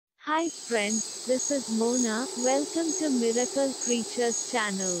Hi friends, this is Mona. Welcome to Miracle Creatures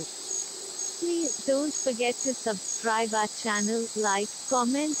channel. Please don't forget to subscribe our channel, like,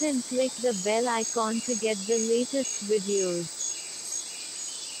 comment and click the bell icon to get the latest videos.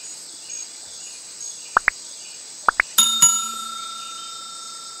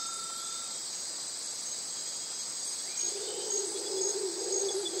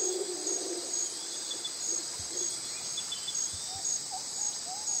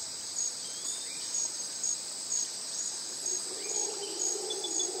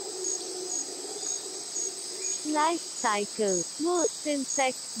 Life cycle. Most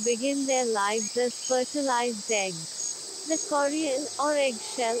insects begin their lives as fertilized eggs. The chorion, or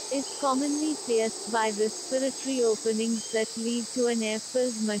eggshell, is commonly pierced by respiratory openings that lead to an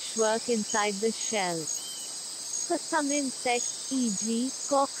air-filled meshwork inside the shell. For some insects, e.g.,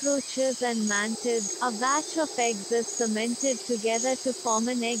 cockroaches and mantids, a batch of eggs is cemented together to form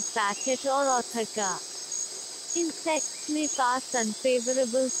an egg packet or otheca. Insects may pass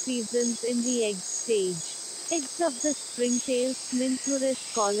unfavorable seasons in the egg stage. Eggs of the springtail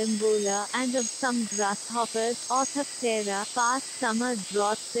Sminthuris columbola and of some grasshoppers Orthoptera pass summer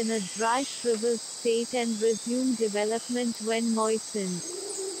droughts in a dry shriveled state and resume development when moistened.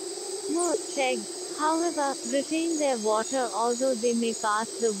 Most eggs, however, retain their water although they may pass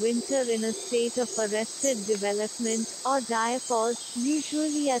the winter in a state of arrested development, or diapause,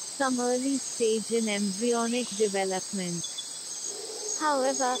 usually at some early stage in embryonic development.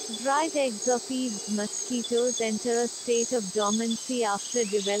 However, dried eggs of Aedes mosquitoes enter a state of dormancy after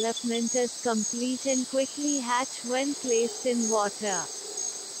development is complete and quickly hatch when placed in water.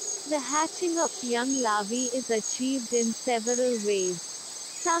 The hatching of young larvae is achieved in several ways.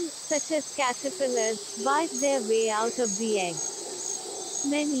 Some, such as caterpillars, bite their way out of the egg.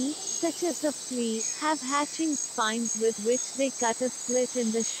 Many, such as the flea, have hatching spines with which they cut a slit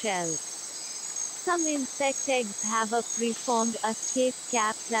in the shell. Some insect eggs have a preformed escape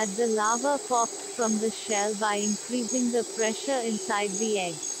cap that the larva pops from the shell by increasing the pressure inside the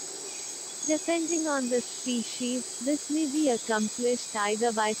egg. Depending on the species, this may be accomplished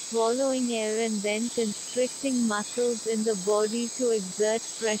either by swallowing air and then constricting muscles in the body to exert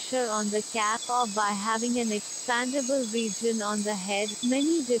pressure on the cap, or by having an expandable region on the head.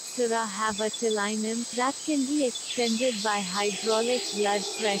 Many Diptera have a telinum that can be extended by hydraulic blood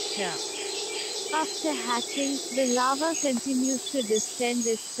pressure. After hatching, the larva continues to distend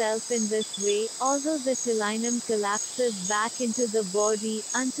itself in this way, although the telinum collapses back into the body,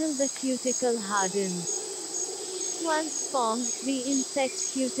 until the cuticle hardens. Once formed, the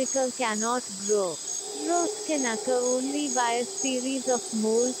insect cuticle cannot grow. Growth can occur only by a series of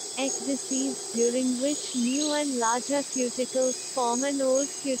molt, ecdyses, during which new and larger cuticles form and old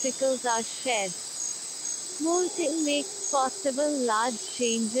cuticles are shed. Molting makes possible large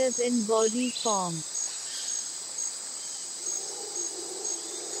changes in body form.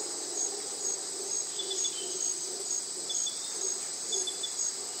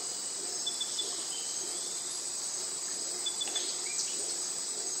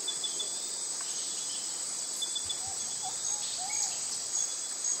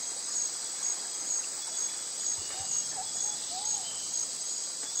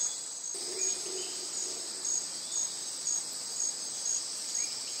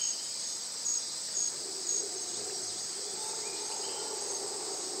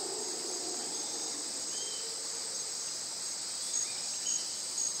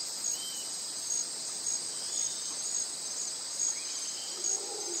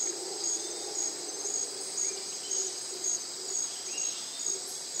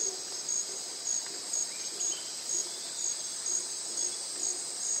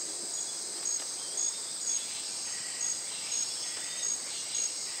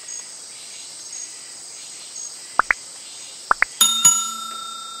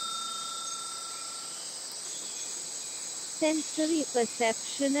 Sensory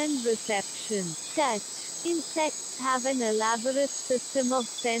perception and reception. Touch. Insects have an elaborate system of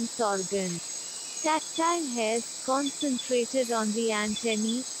sense organs. Tactile hairs, concentrated on the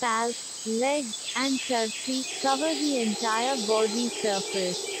antennae, palps, legs, and tarsi, cover the entire body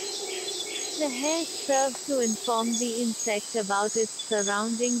surface. The hairs serve to inform the insect about its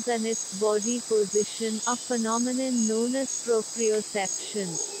surroundings and its body position, a phenomenon known as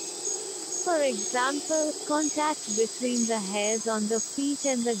proprioception. For example, contact between the hairs on the feet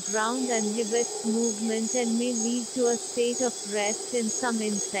and the ground inhibits movement and may lead to a state of rest in some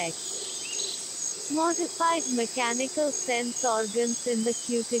insects. Modified mechanical sense organs in the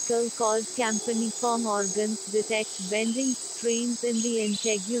cuticle called campaniform organs detect bending strains in the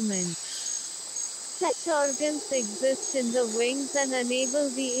integument. Such organs exist in the wings and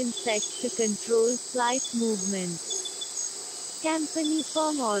enable the insect to control flight movement.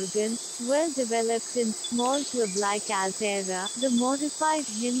 Campaniform organs, well developed in small tube-like altera, the modified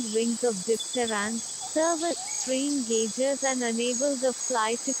hind wings of dipterans, serve as strain gauges and enable the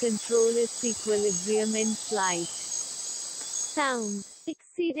fly to control its equilibrium in flight. Sound.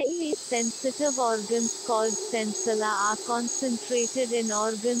 Exceedingly sensitive organs called sensilla are concentrated in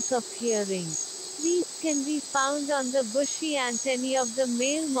organs of hearing. These can be found on the bushy antennae of the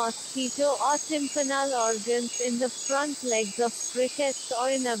male mosquito or tympanal organs in the front legs of crickets or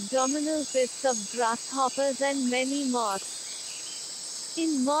in abdominal pits of grasshoppers and many moths.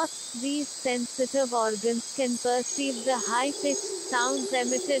 In moths, these sensitive organs can perceive the high-pitched sounds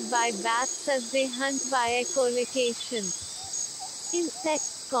emitted by bats as they hunt by echolocation.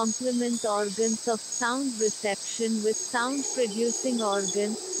 Insects complement organs of sound reception with sound-producing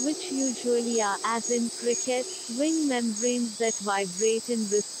organs, which usually are, as in crickets, wing membranes that vibrate in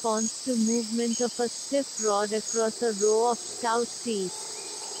response to movement of a stiff rod across a row of stout teeth.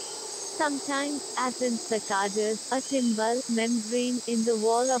 Sometimes, as in cicadas, a timbal membrane in the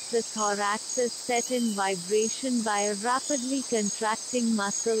wall of the thorax is set in vibration by a rapidly contracting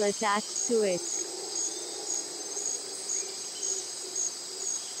muscle attached to it.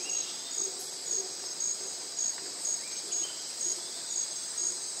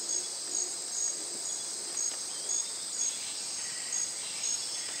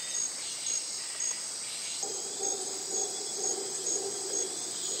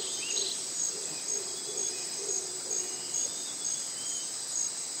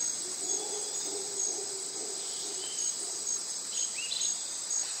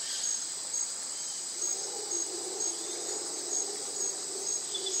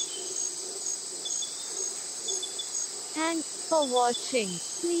 Thanks for watching.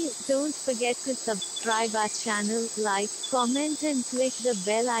 Please don't forget to subscribe our channel, like, comment and click the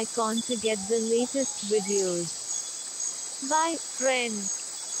bell icon to get the latest videos. Bye, friends.